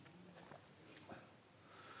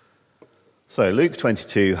So Luke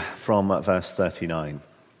 22 from verse 39.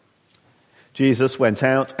 Jesus went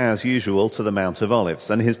out as usual to the Mount of Olives,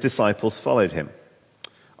 and his disciples followed him.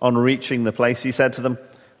 On reaching the place, he said to them,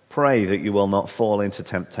 "Pray that you will not fall into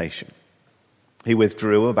temptation." He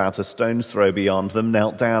withdrew about a stone's throw beyond them,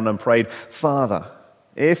 knelt down and prayed, "Father,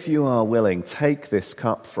 if you are willing, take this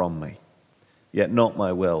cup from me. Yet not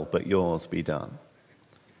my will, but yours be done."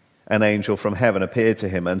 An angel from heaven appeared to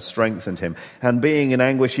him and strengthened him. And being in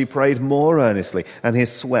anguish, he prayed more earnestly, and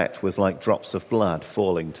his sweat was like drops of blood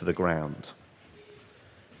falling to the ground.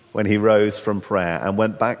 When he rose from prayer and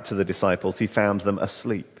went back to the disciples, he found them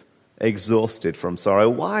asleep, exhausted from sorrow.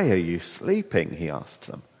 "Why are you sleeping?" he asked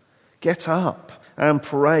them. "Get up and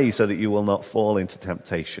pray so that you will not fall into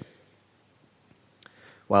temptation."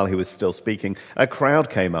 While he was still speaking, a crowd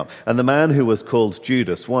came up, and the man who was called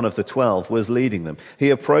Judas, one of the 12, was leading them. He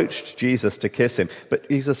approached Jesus to kiss him, but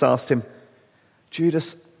Jesus asked him,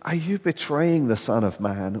 "Judas, are you betraying the Son of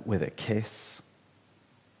Man with a kiss?"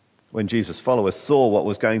 When Jesus' followers saw what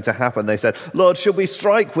was going to happen, they said, "Lord, should we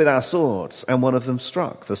strike with our swords?" And one of them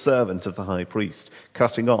struck the servant of the high priest,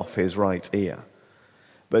 cutting off his right ear.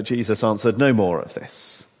 But Jesus answered, "No more of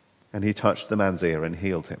this." And he touched the man's ear and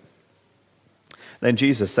healed him. Then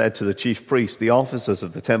Jesus said to the chief priests, the officers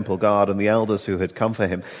of the temple guard, and the elders who had come for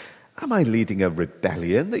him, "Am I leading a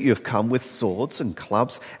rebellion that you have come with swords and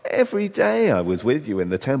clubs? Every day I was with you in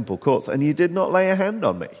the temple courts, and you did not lay a hand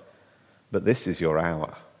on me. But this is your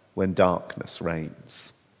hour, when darkness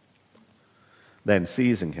reigns." Then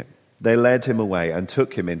seizing him, they led him away and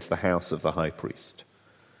took him into the house of the high priest.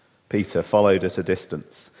 Peter followed at a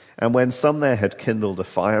distance, and when some there had kindled a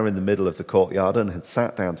fire in the middle of the courtyard and had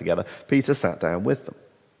sat down together, Peter sat down with them.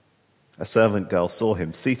 A servant girl saw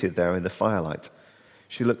him seated there in the firelight.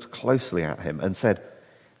 She looked closely at him and said,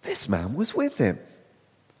 "This man was with him."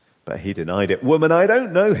 But he denied it. "Woman, I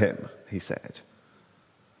don't know him," he said.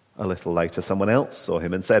 A little later, someone else saw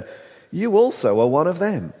him and said, "You also are one of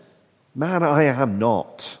them." "Man, I am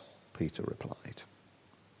not," Peter replied.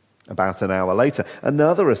 About an hour later,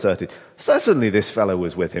 another asserted, "Certainly this fellow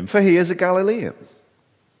was with him, for he is a Galilean."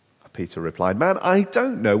 Peter replied, "Man, I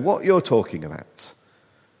don't know what you're talking about."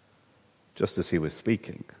 Just as he was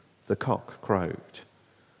speaking, the cock crowed.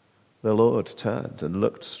 The Lord turned and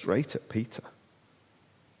looked straight at Peter.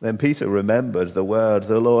 Then Peter remembered the word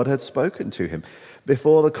the Lord had spoken to him.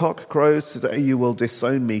 "Before the cock crows today, you will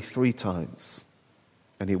disown me 3 times.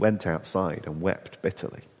 And he went outside and wept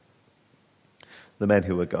bitterly. The men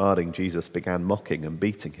who were guarding Jesus began mocking and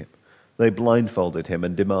beating him. They blindfolded him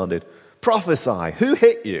and demanded, "Prophesy, who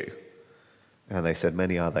hit you?" And they said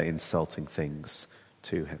many other insulting things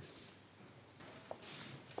to him.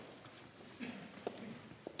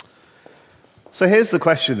 So here's the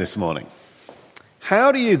question this morning.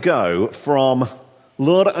 How do you go from,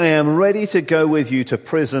 "Lord, I am ready to go with you to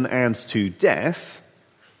prison and to death,"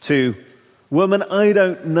 to, "Woman, I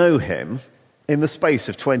don't know him," in the space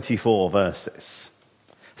of 24 verses?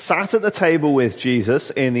 Sat at the table with Jesus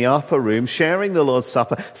in the upper room, sharing the Lord's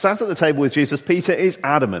Supper, sat at the table with Jesus, Peter is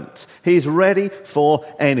adamant. He's ready for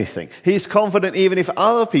anything. He's confident even if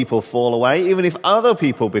other people fall away, even if other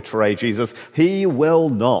people betray Jesus, he will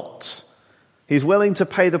not. He's willing to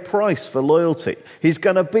pay the price for loyalty. He's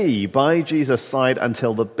going to be by Jesus' side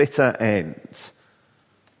until the bitter end.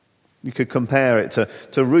 You could compare it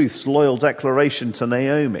to Ruth's loyal declaration to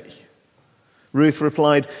Naomi. Ruth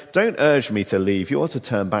replied, "Don't urge me to leave you or to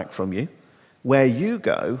turn back from you. Where you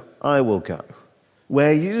go, I will go.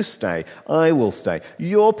 Where you stay, I will stay.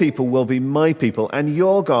 Your people will be my people, and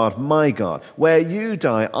your God, my God. Where you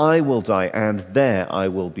die, I will die, and there I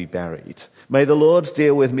will be buried. May the Lord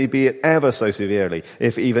deal with me, be it ever so severely,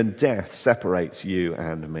 if even death separates you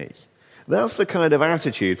and me." That's the kind of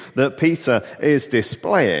attitude that Peter is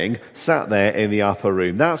displaying sat there in the upper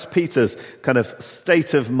room. That's Peter's kind of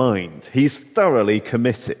state of mind. He's thoroughly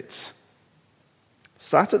committed.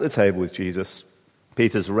 Sat at the table with Jesus,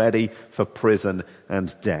 Peter's ready for prison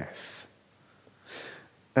and death.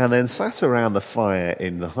 And then sat around the fire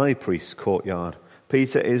in the high priest's courtyard,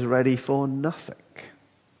 Peter is ready for nothing.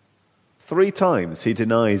 3 times he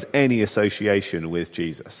denies any association with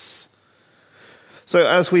Jesus. So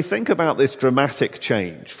as we think about this dramatic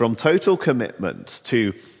change from total commitment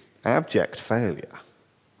to abject failure,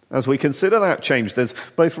 as we consider that change, there's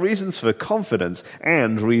both reasons for confidence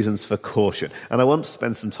and reasons for caution. And I want to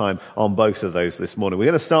spend some time on both of those this morning. We're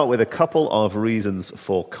going to start with a couple of reasons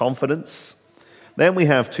for confidence. Then we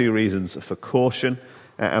have 2 reasons for caution.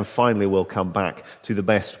 And finally, we'll come back to the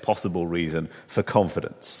best possible reason for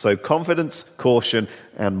confidence. So confidence, caution,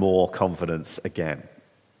 and more confidence again.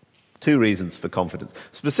 2 reasons for confidence.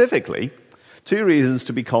 Specifically, 2 reasons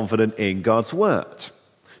to be confident in God's word.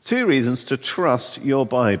 2 reasons to trust your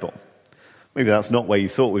Bible. Maybe that's not where you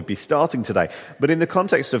thought we'd be starting today, but in the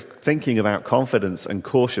context of thinking about confidence and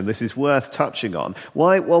caution, this is worth touching on.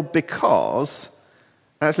 Why? Well, because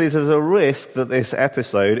actually there's a risk that this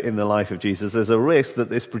episode in the life of Jesus, there's a risk that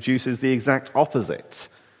this produces the exact opposite.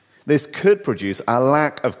 This could produce a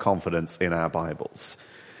lack of confidence in our Bibles.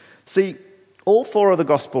 See, all 4 of the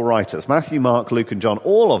gospel writers, Matthew, Mark, Luke, and John,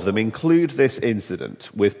 all of them include this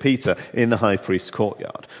incident with Peter in the high priest's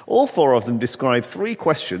courtyard. All 4 of them describe 3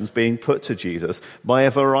 questions being put to Jesus by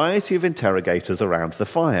a variety of interrogators around the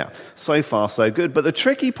fire. So far, so good. But the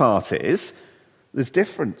tricky part is there's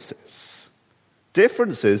differences.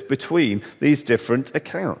 Differences between these different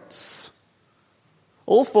accounts.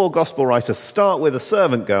 All 4 gospel writers start with a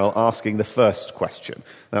servant girl asking the first question.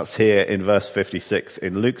 That's here in verse 56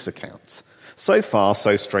 in Luke's account. So far,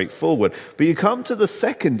 so straightforward. But you come to the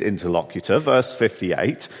second interlocutor, verse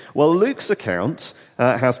 58. Well, Luke's account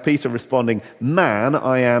has Peter responding, "Man,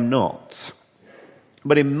 I am not."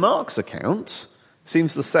 But in Mark's account, it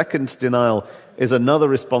seems the second denial is another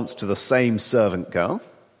response to the same servant girl.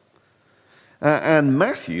 And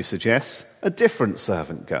Matthew suggests a different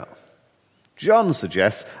servant girl. John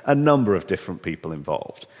suggests a number of different people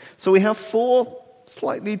involved. So we have 4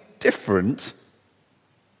 slightly different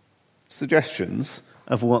suggestions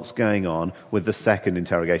of what's going on with the second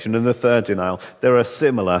interrogation. And the third denial, there are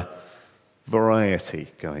similar variety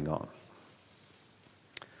going on.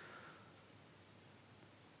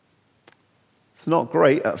 It's not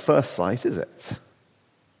great at first sight, is it?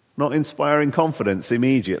 Not inspiring confidence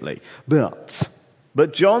immediately.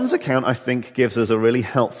 But John's account, I think, gives us a really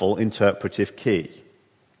helpful interpretive key.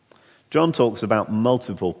 John talks about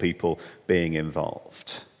multiple people being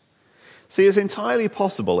involved. See, it's entirely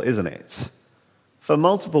possible, isn't it, for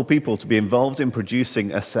multiple people to be involved in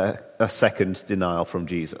producing a second denial from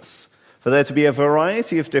Jesus. For there to be a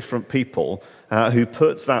variety of different people who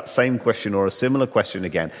put that same question or a similar question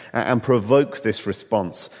again and provoke this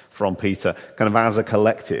response from Peter, kind of as a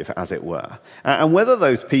collective, as it were. And whether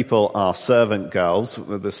those people are servant girls,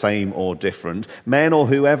 the same or different, men or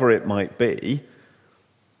whoever it might be,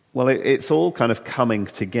 well, it's all kind of coming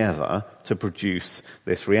together to produce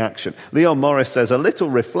this reaction. Leon Morris says, a little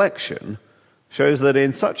reflection shows that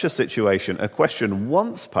in such a situation, a question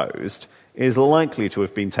once posed is likely to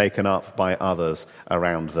have been taken up by others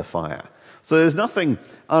around the fire. So there's nothing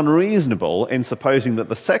unreasonable in supposing that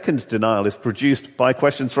the second denial is produced by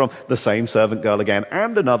questions from the same servant girl again,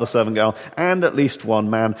 and another servant girl, and at least one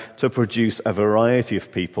man, to produce a variety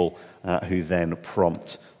of people who then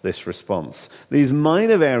prompt this response. These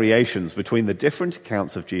minor variations between the different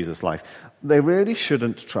accounts of Jesus' life, they really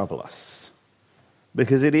shouldn't trouble us,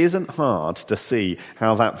 because it isn't hard to see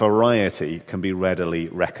how that variety can be readily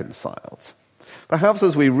reconciled. Perhaps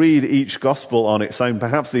as we read each gospel on its own,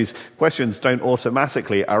 perhaps these questions don't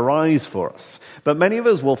automatically arise for us. But many of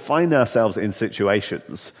us will find ourselves in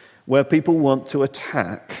situations where people want to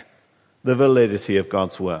attack the validity of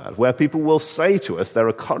God's word, where people will say to us, there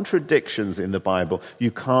are contradictions in the Bible,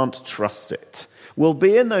 you can't trust it. We'll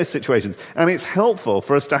be in those situations, and it's helpful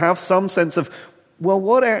for us to have some sense of, well,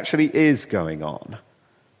 what actually is going on?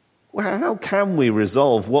 Well, how can we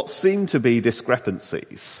resolve what seem to be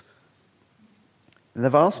discrepancies? In the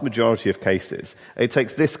vast majority of cases, it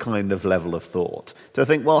takes this kind of level of thought to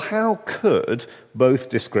think, well, how could both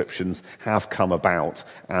descriptions have come about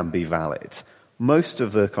and be valid? Most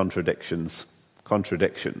of the contradictions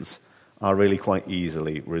are really quite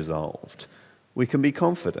easily resolved. We can be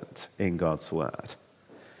confident in God's word.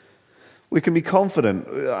 We can be confident,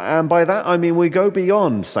 and by that I mean we go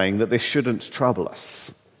beyond saying that this shouldn't trouble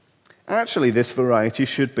us. Actually, this variety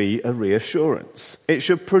should be a reassurance. It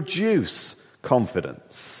should produce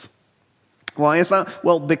confidence. Why is that?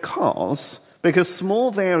 Well, because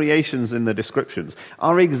small variations in the descriptions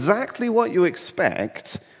are exactly what you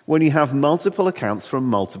expect when you have multiple accounts from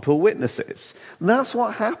multiple witnesses. That's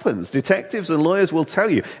what happens. Detectives and lawyers will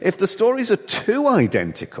tell you, if the stories are too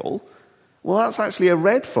identical, well, that's actually a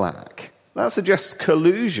red flag. That suggests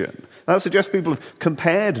collusion. That suggests people have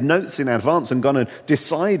compared notes in advance and gone and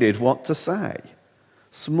decided what to say.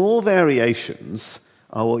 Small variations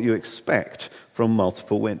are what you expect from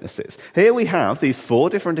multiple witnesses. Here we have these 4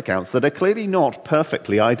 different accounts that are clearly not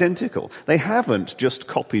perfectly identical. They haven't just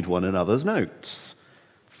copied one another's notes.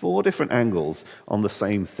 4 different angles on the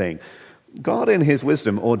same thing. God, in his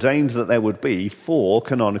wisdom, ordained that there would be 4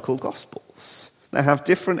 canonical gospels. They have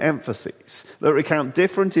different emphases, that recount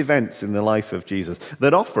different events in the life of Jesus,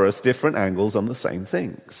 that offer us different angles on the same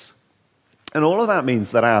things. And all of that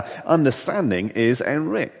means that our understanding is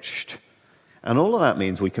enriched. And all of that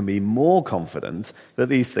means we can be more confident that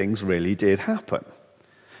these things really did happen.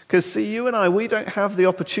 Because, see, you and I, we don't have the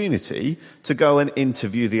opportunity to go and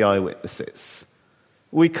interview the eyewitnesses.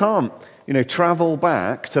 We can't, travel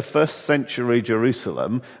back to first century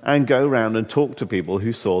Jerusalem and go around and talk to people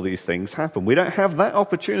who saw these things happen. We don't have that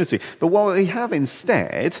opportunity. But what we have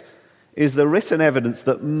instead is the written evidence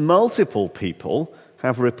that multiple people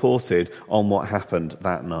have reported on what happened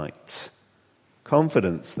that night.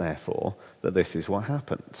 Confidence, therefore, that this is what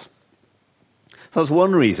happened. So that's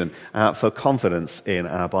one reason for confidence in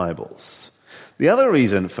our Bibles. The other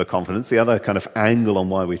reason for confidence, the other kind of angle on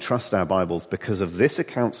why we trust our Bibles because of this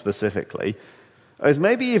account specifically, is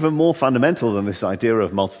maybe even more fundamental than this idea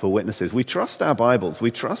of multiple witnesses. We trust our Bibles. We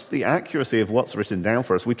trust the accuracy of what's written down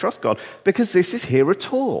for us. We trust God because this is here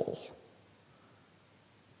at all.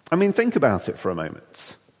 I mean, think about it for a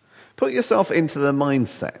moment. Put yourself into the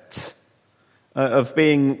mindset of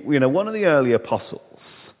being, one of the early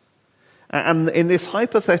apostles. And in this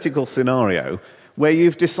hypothetical scenario where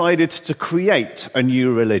you've decided to create a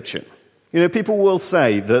new religion. People will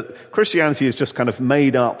say that Christianity is just kind of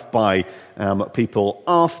made up by people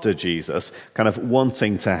after Jesus, kind of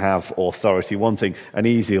wanting to have authority, wanting an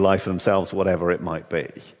easy life for themselves, whatever it might be.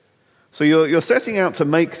 So you're setting out to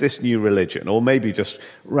make this new religion, or maybe just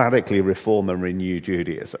radically reform and renew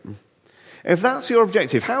Judaism. If that's your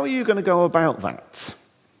objective, how are you going to go about that?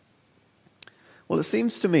 Well, it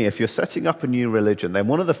seems to me if you're setting up a new religion, then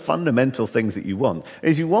one of the fundamental things that you want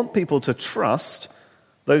is you want people to trust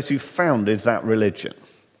those who founded that religion.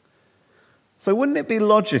 So wouldn't it be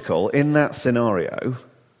logical in that scenario,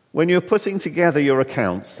 when you're putting together your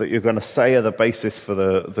accounts that you're going to say are the basis for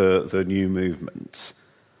the new movement,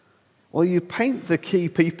 well, you paint the key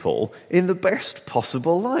people in the best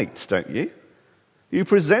possible light, don't you? You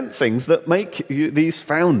present things that make these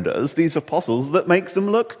founders, these apostles, that make them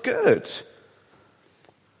look good.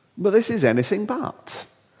 But this is anything but.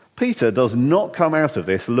 Peter does not come out of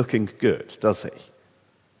this looking good, does he?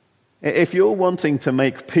 If you're wanting to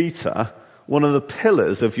make Peter one of the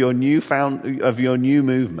pillars of your new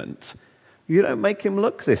movement, you don't make him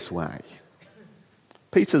look this way.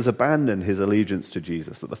 Peter's abandoned his allegiance to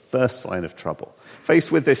Jesus at the first sign of trouble.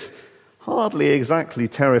 Faced with this hardly exactly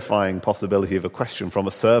terrifying possibility of a question from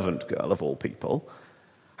a servant girl of all people,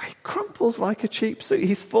 he crumples like a cheap suit.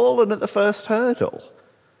 He's fallen at the first hurdle.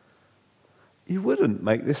 You wouldn't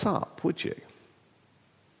make this up, would you?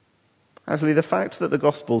 Actually, the fact that the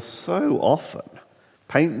Gospels so often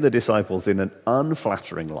paint the disciples in an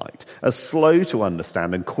unflattering light, as slow to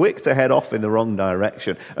understand and quick to head off in the wrong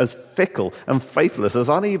direction, as fickle and faithless, as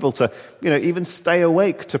unable to, even stay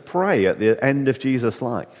awake to pray at the end of Jesus'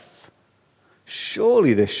 life.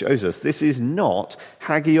 Surely this shows us this is not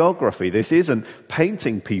hagiography. This isn't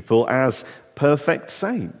painting people as perfect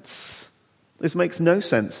saints. This makes no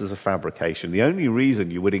sense as a fabrication. The only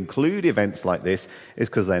reason you would include events like this is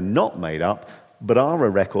because they're not made up, but are a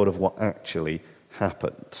record of what actually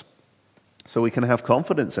happened. So we can have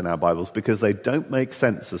confidence in our Bibles because they don't make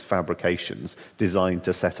sense as fabrications designed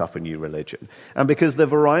to set up a new religion. And because the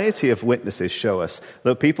variety of witnesses show us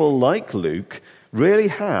that people like Luke really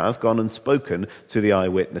have gone and spoken to the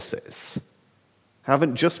eyewitnesses.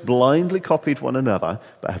 Haven't just blindly copied one another,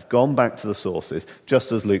 but have gone back to the sources,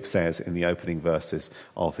 just as Luke says in the opening verses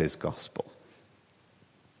of his gospel.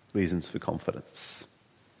 Reasons for confidence.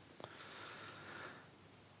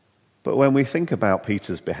 But when we think about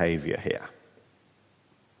Peter's behavior here,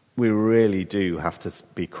 we really do have to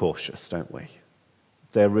be cautious, don't we?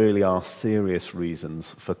 There really are serious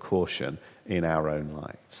reasons for caution in our own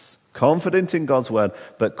lives. Confident in God's word,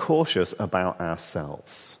 but cautious about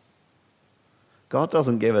ourselves. God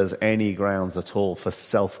doesn't give us any grounds at all for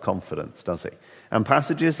self-confidence, does he? And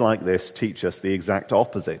passages like this teach us the exact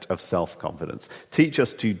opposite of self-confidence. Teach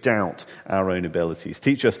us to doubt our own abilities.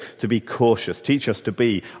 Teach us to be cautious. Teach us to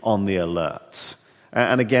be on the alert.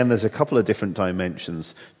 And again, there's a couple of different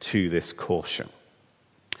dimensions to this caution.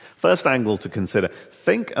 First angle to consider,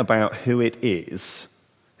 think about who it is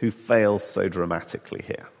who fails so dramatically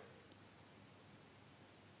here.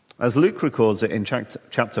 As Luke records it in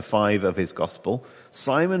chapter 5 of his gospel,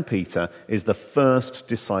 Simon Peter is the first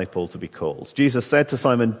disciple to be called. Jesus said to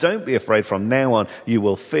Simon, "Don't be afraid, from now on you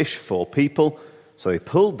will fish for people." So they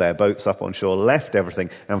pulled their boats up on shore, left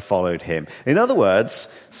everything, and followed him. In other words,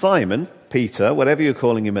 Simon, Peter, whatever you're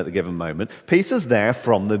calling him at the given moment, Peter's there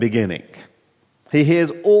from the beginning. He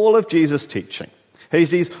hears all of Jesus' teaching. He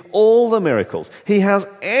sees all the miracles. He has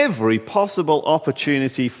every possible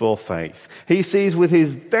opportunity for faith. He sees with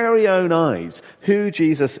his very own eyes who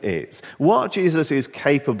Jesus is, what Jesus is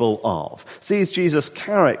capable of, sees Jesus'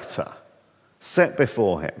 character set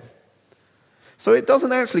before him. So it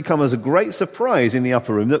doesn't actually come as a great surprise in the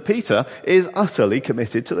upper room that Peter is utterly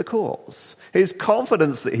committed to the cause. His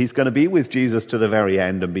confidence that he's going to be with Jesus to the very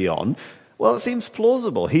end and beyond, well, it seems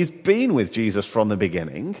plausible. He's been with Jesus from the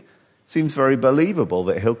beginning. Seems very believable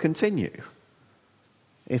that he'll continue.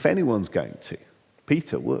 If anyone's going to,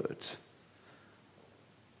 Peter would.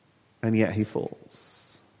 And yet he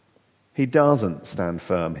falls. He doesn't stand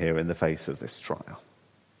firm here in the face of this trial.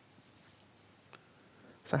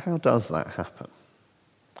 So how does that happen?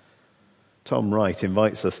 Tom Wright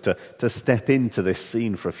invites us to step into this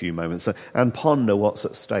scene for a few moments and ponder what's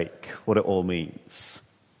at stake, what it all means.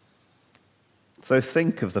 So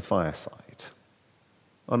think of the fireside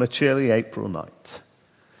on a chilly April night.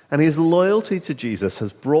 And his loyalty to Jesus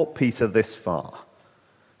has brought Peter this far,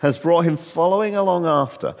 has brought him following along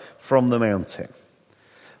after from the mountain.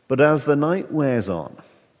 But as the night wears on,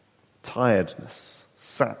 tiredness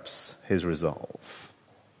saps his resolve.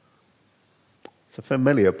 It's a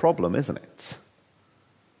familiar problem, isn't it?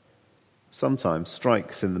 Sometimes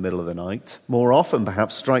strikes in the middle of the night. More often,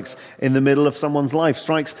 perhaps, strikes in the middle of someone's life,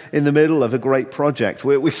 strikes in the middle of a great project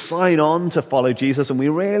where we sign on to follow Jesus and we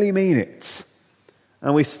really mean it.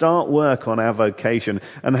 And we start work on our vocation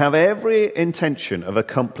and have every intention of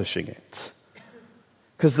accomplishing it.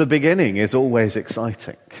 Because the beginning is always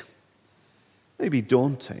exciting. Maybe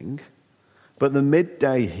daunting, but the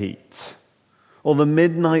midday heat or the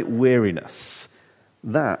midnight weariness,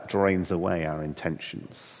 that drains away our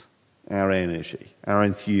intentions, our energy, our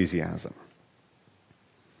enthusiasm.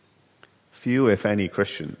 Few, if any,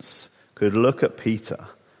 Christians could look at Peter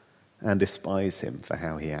and despise him for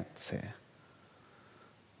how he acts here.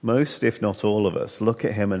 Most, if not all of us, look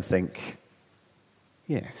at him and think,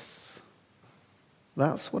 yes,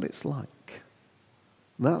 that's what it's like.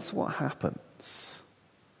 That's what happens.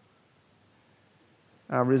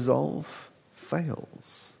 Our resolve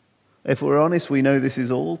fails. If we're honest, we know this is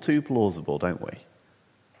all too plausible, don't we?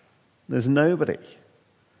 There's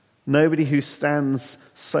nobody who stands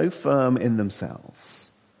so firm in themselves,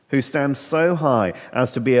 who stands so high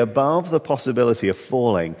as to be above the possibility of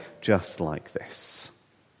falling just like this.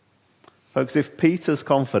 Folks, if Peter's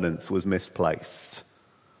confidence was misplaced,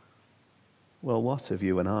 well, what of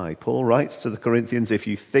you and I? Paul writes to the Corinthians, if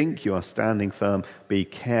you think you are standing firm, be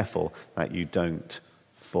careful that you don't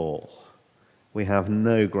fall. We have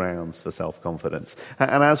no grounds for self-confidence.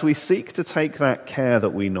 And as we seek to take that care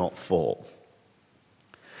that we not fall,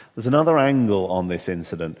 there's another angle on this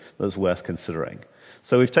incident that's worth considering.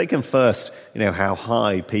 So we've taken first, how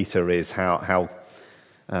high Peter is, how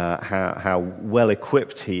well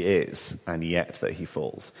equipped he is, and yet that he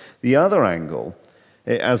falls. The other angle,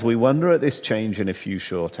 as we wonder at this change in a few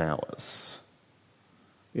short hours,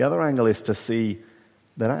 the other angle is to see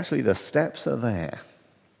that actually the steps are there.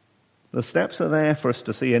 The steps are there for us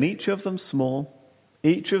to see, and each of them small,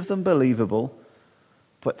 each of them believable,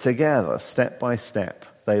 but together, step by step,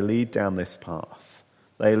 they lead down this path.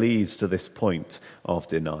 They lead to this point of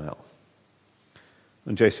denial.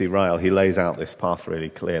 And J.C. Ryle, he lays out this path really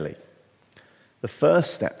clearly. The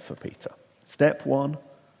first step for Peter, step one,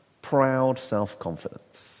 proud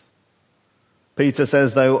self-confidence. Peter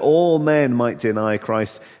says, though all men might deny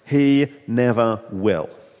Christ, he never will.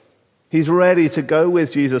 He's ready to go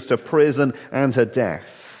with Jesus to prison and to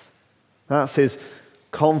death. That's his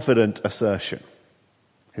confident assertion,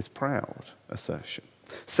 his proud assertion.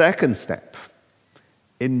 Second step,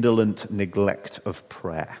 indolent neglect of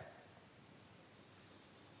prayer.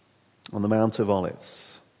 On the Mount of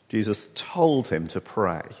Olives, Jesus told him to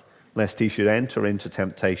pray, lest he should enter into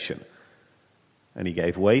temptation. And he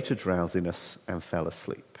gave way to drowsiness and fell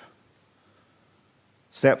asleep.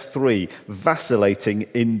 Step 3, vacillating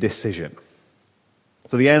indecision.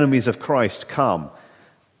 So the enemies of Christ come,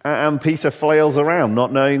 and Peter flails around,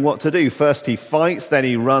 not knowing what to do. First he fights, then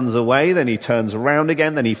he runs away, then he turns around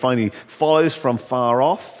again, then he finally follows from far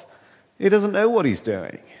off. He doesn't know what he's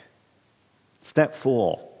doing. Step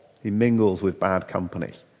 4, he mingles with bad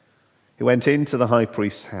company. He went into the high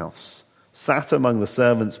priest's house, sat among the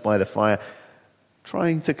servants by the fire,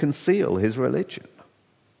 trying to conceal his religion,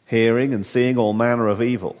 hearing and seeing all manner of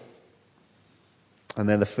evil. And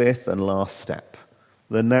then the fifth and last step,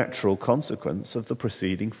 the natural consequence of the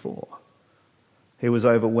preceding 4. He was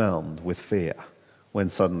overwhelmed with fear when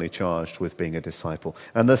suddenly charged with being a disciple.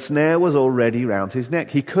 And the snare was already round his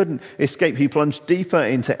neck. He couldn't escape. He plunged deeper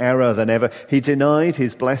into error than ever. He denied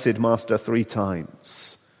his blessed master 3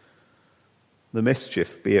 times. The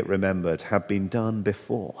mischief, be it remembered, had been done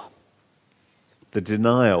before. The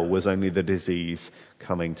denial was only the disease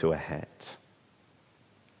coming to a head.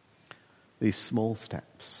 These small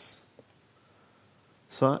steps,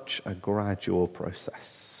 such a gradual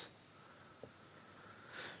process.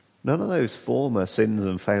 None of those former sins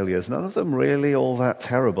and failures, none of them really all that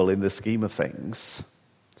terrible in the scheme of things.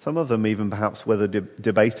 Some of them even perhaps whether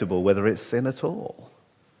debatable whether it's sin at all.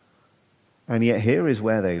 And yet here is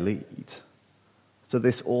where they lead, to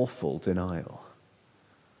this awful denial.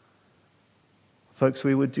 Folks,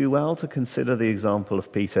 we would do well to consider the example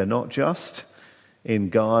of Peter, not just in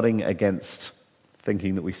guarding against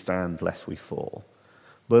thinking that we stand lest we fall,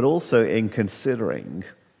 but also in considering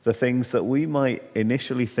the things that we might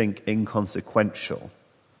initially think inconsequential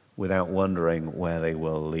without wondering where they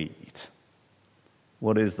will lead.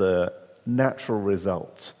 What is the natural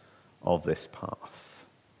result of this path?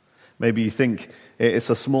 Maybe you think it's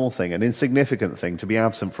a small thing, an insignificant thing to be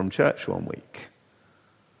absent from church one week.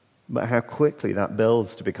 But how quickly that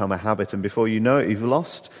builds to become a habit, and before you know it, you've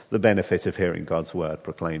lost the benefit of hearing God's word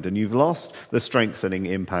proclaimed, and you've lost the strengthening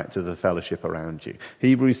impact of the fellowship around you.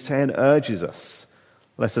 Hebrews 10 urges us,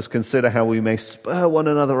 let us consider how we may spur one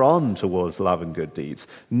another on towards love and good deeds,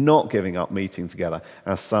 not giving up meeting together,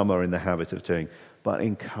 as some are in the habit of doing, but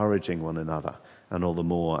encouraging one another, and all the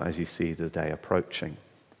more as you see the day approaching.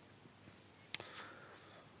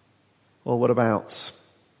 Well, what about,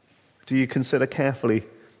 do you consider carefully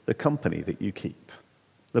the company that you keep,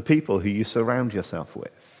 the people who you surround yourself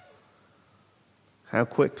with? How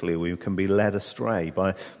quickly we can be led astray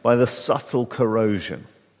by the subtle corrosion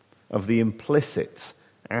of the implicit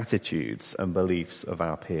attitudes and beliefs of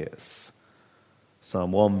our peers.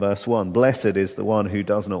 Psalm 1 verse 1, blessed is the one who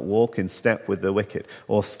does not walk in step with the wicked,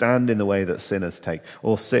 or stand in the way that sinners take,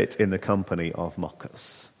 or sit in the company of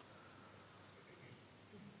mockers.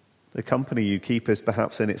 The company you keep is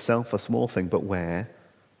perhaps in itself a small thing, but where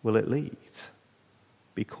will it lead?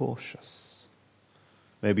 Be cautious.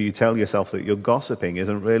 Maybe you tell yourself that your gossiping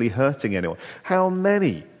isn't really hurting anyone. How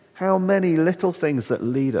many little things that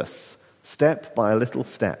lead us step by little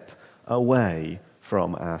step away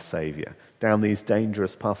from our Saviour, down these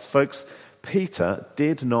dangerous paths. Folks, Peter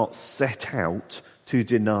did not set out to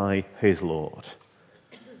deny his Lord.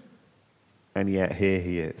 And yet here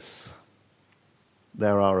he is.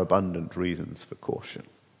 There are abundant reasons for caution.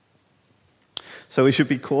 So we should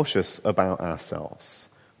be cautious about ourselves.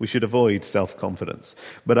 We should avoid self-confidence.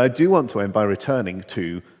 But I do want to end by returning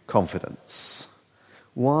to confidence.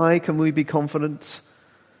 Why can we be confident?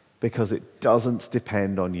 Because it doesn't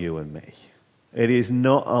depend on you and me. It is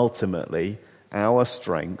not ultimately our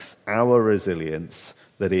strength, our resilience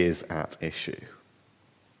that is at issue.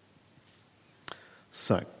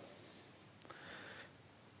 So,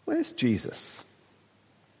 where's Jesus?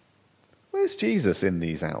 Where's Jesus in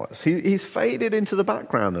these hours? He's faded into the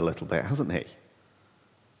background a little bit, hasn't he?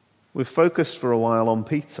 We've focused for a while on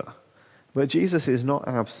Peter, but Jesus is not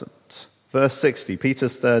absent. Verse 60,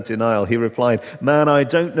 Peter's third denial, he replied, "Man, I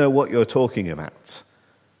don't know what you're talking about."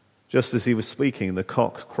 Just as he was speaking, the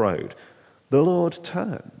cock crowed. The Lord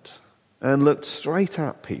turned and looked straight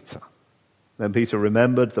at Peter. Then Peter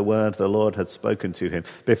remembered the word the Lord had spoken to him.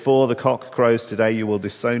 "Before the cock crows today, you will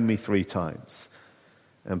disown me 3 times.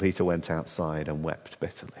 And Peter went outside and wept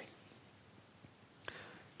bitterly.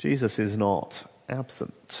 Jesus is not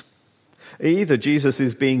absent. Either Jesus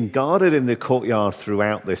is being guarded in the courtyard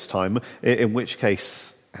throughout this time, in which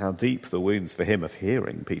case, how deep the wounds for him of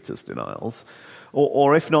hearing Peter's denials,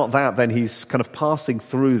 or if not that, then he's kind of passing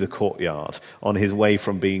through the courtyard on his way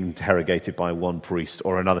from being interrogated by one priest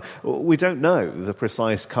or another. We don't know the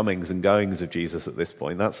precise comings and goings of Jesus at this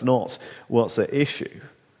point. That's not what's at issue.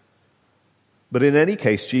 But in any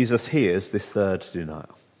case, Jesus hears this third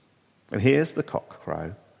denial. And hears the cock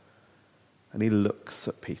crow, and he looks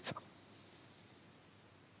at Peter.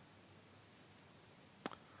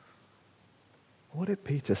 What did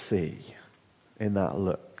Peter see in that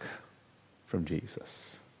look from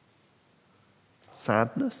Jesus?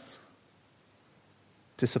 Sadness?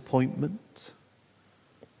 Disappointment?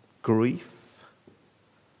 Grief?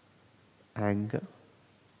 Anger?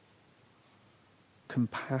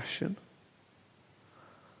 Compassion?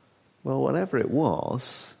 Well, whatever it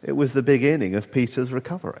was the beginning of Peter's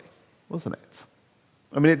recovery, wasn't it?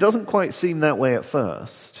 I mean, it doesn't quite seem that way at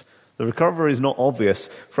first. The recovery is not obvious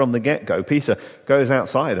from the get-go. Peter goes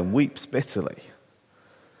outside and weeps bitterly.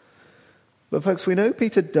 But folks, we know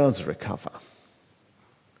Peter does recover.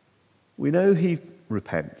 We know he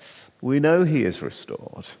repents. We know he is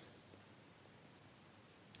restored.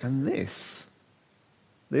 And this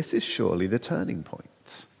is surely the turning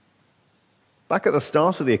point. Back at the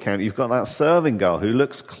start of the account, you've got that serving girl who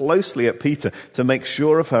looks closely at Peter to make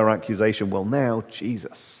sure of her accusation. Well, now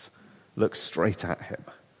Jesus looks straight at him.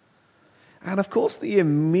 And of course, the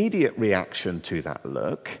immediate reaction to that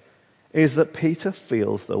look is that Peter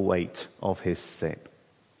feels the weight of his sin.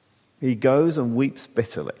 He goes and weeps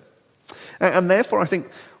bitterly. And therefore I think,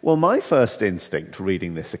 well, my first instinct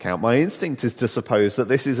reading this account, my instinct is to suppose that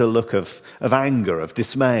this is a look of anger, of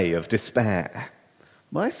dismay, of despair.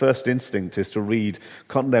 My first instinct is to read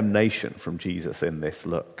condemnation from Jesus in this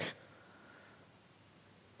look.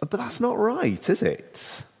 But that's not right, is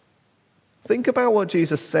it? Think about what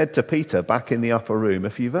Jesus said to Peter back in the upper room a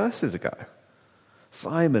few verses ago.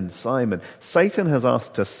 Simon, Simon, Satan has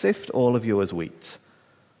asked to sift all of you as wheat,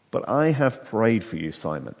 but I have prayed for you,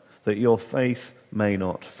 Simon, that your faith may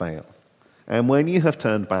not fail. And when you have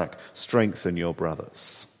turned back, strengthen your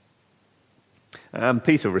brothers. And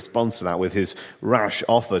Peter responds to that with his rash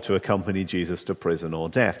offer to accompany Jesus to prison or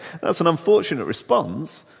death. That's an unfortunate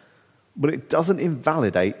response, but it doesn't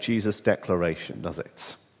invalidate Jesus' declaration, does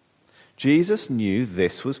it? Jesus knew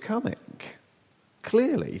this was coming.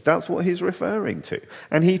 Clearly, that's what he's referring to.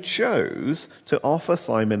 And he chose to offer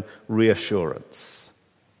Simon reassurance.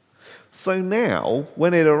 So now,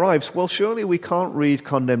 when it arrives, well, surely we can't read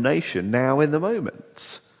condemnation now in the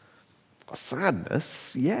moment.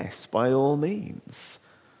 Sadness, yes, by all means.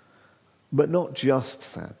 But not just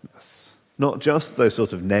sadness. Not just those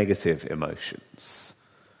sort of negative emotions.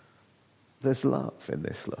 There's love in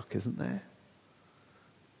this look, isn't there?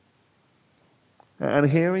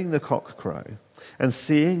 And hearing the cock crow and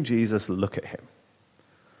seeing Jesus look at him,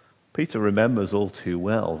 Peter remembers all too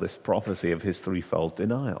well this prophecy of his threefold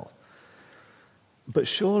denial. But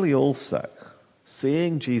surely also,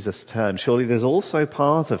 seeing Jesus turn, surely there's also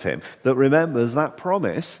part of him that remembers that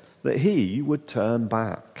promise that he would turn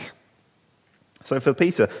back. So for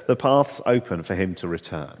Peter, the path's open for him to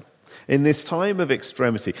return. In this time of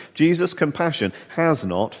extremity, Jesus' compassion has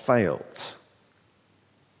not failed.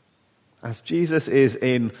 As Jesus is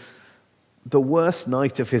in the worst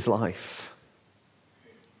night of his life,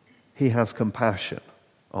 he has compassion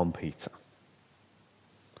on Peter.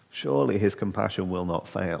 Surely his compassion will not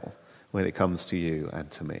fail when it comes to you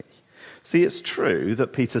and to me. See, it's true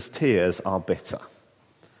that Peter's tears are bitter,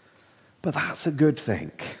 but that's a good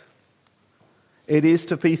thing. It is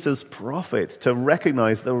to Peter's profit to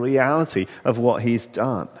recognize the reality of what he's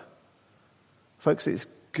done. Folks, it's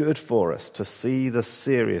good for us to see the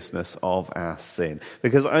seriousness of our sin,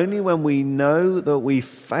 because only when we know that we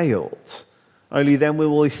failed, only then we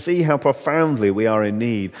will see how profoundly we are in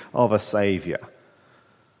need of a Saviour.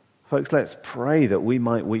 Folks, let's pray that we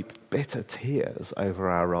might weep bitter tears over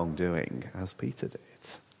our wrongdoing, as Peter did.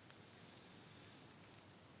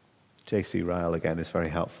 J.C. Ryle again is very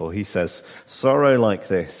helpful. He says, sorrow like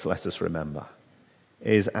this, let us remember,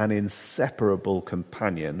 is an inseparable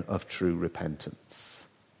companion of true repentance.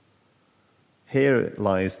 Here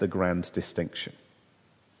lies the grand distinction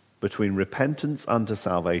between repentance unto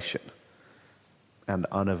salvation and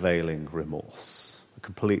unavailing remorse, a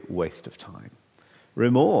complete waste of time.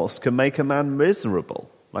 Remorse can make a man miserable,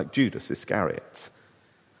 like Judas Iscariot,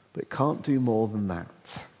 but it can't do more than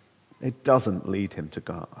that. It doesn't lead him to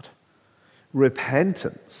God.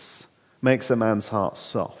 Repentance makes a man's heart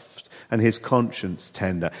soft and his conscience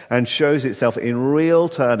tender and shows itself in real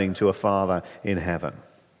turning to a Father in heaven.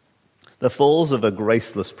 The falls of a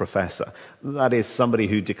graceless professor, that is somebody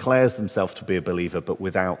who declares themselves to be a believer but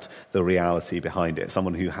without the reality behind it,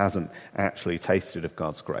 someone who hasn't actually tasted of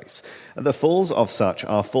God's grace. The falls of such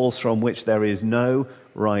are falls from which there is no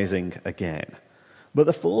rising again. But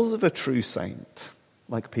the falls of a true saint,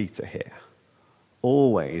 like Peter here,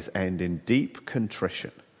 always end in deep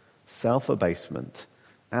contrition, self-abasement,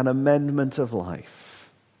 and amendment of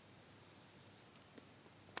life.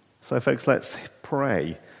 So folks, let's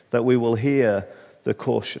pray that we will hear the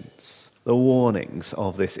cautions, the warnings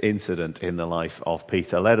of this incident in the life of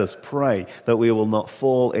Peter. Let us pray that we will not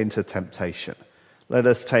fall into temptation. Let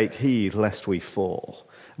us take heed lest we fall.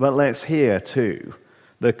 But let's hear too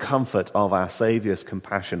the comfort of our Saviour's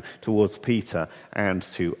compassion towards Peter and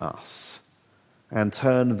to us. And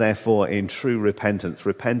turn therefore in true repentance,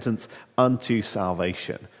 repentance unto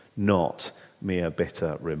salvation, not mere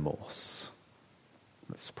bitter remorse.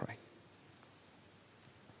 Let's pray.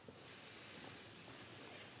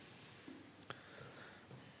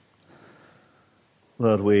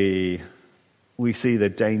 Lord, we see the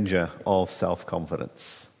danger of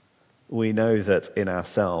self-confidence. We know that in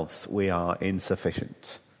ourselves we are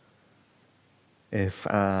insufficient. If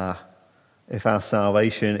our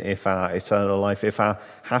salvation, if our eternal life, if our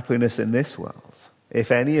happiness in this world,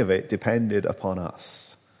 if any of it depended upon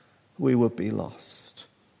us, we would be lost,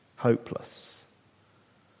 hopeless.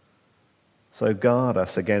 So guard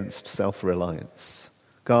us against self-reliance.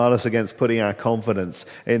 Guard us against putting our confidence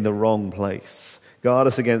in the wrong place. Guard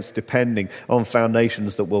us against depending on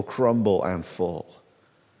foundations that will crumble and fall.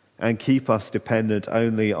 And keep us dependent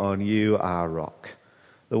only on you, our rock,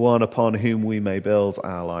 the one upon whom we may build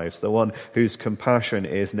our lives, the one whose compassion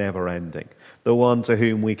is never ending, the one to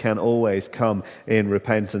whom we can always come in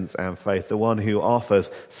repentance and faith, the one who offers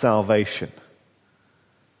salvation.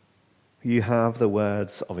 You have the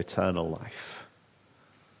words of eternal life.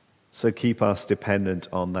 So keep us dependent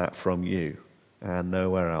on that from you, and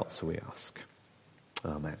nowhere else we ask.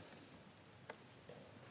 Amen.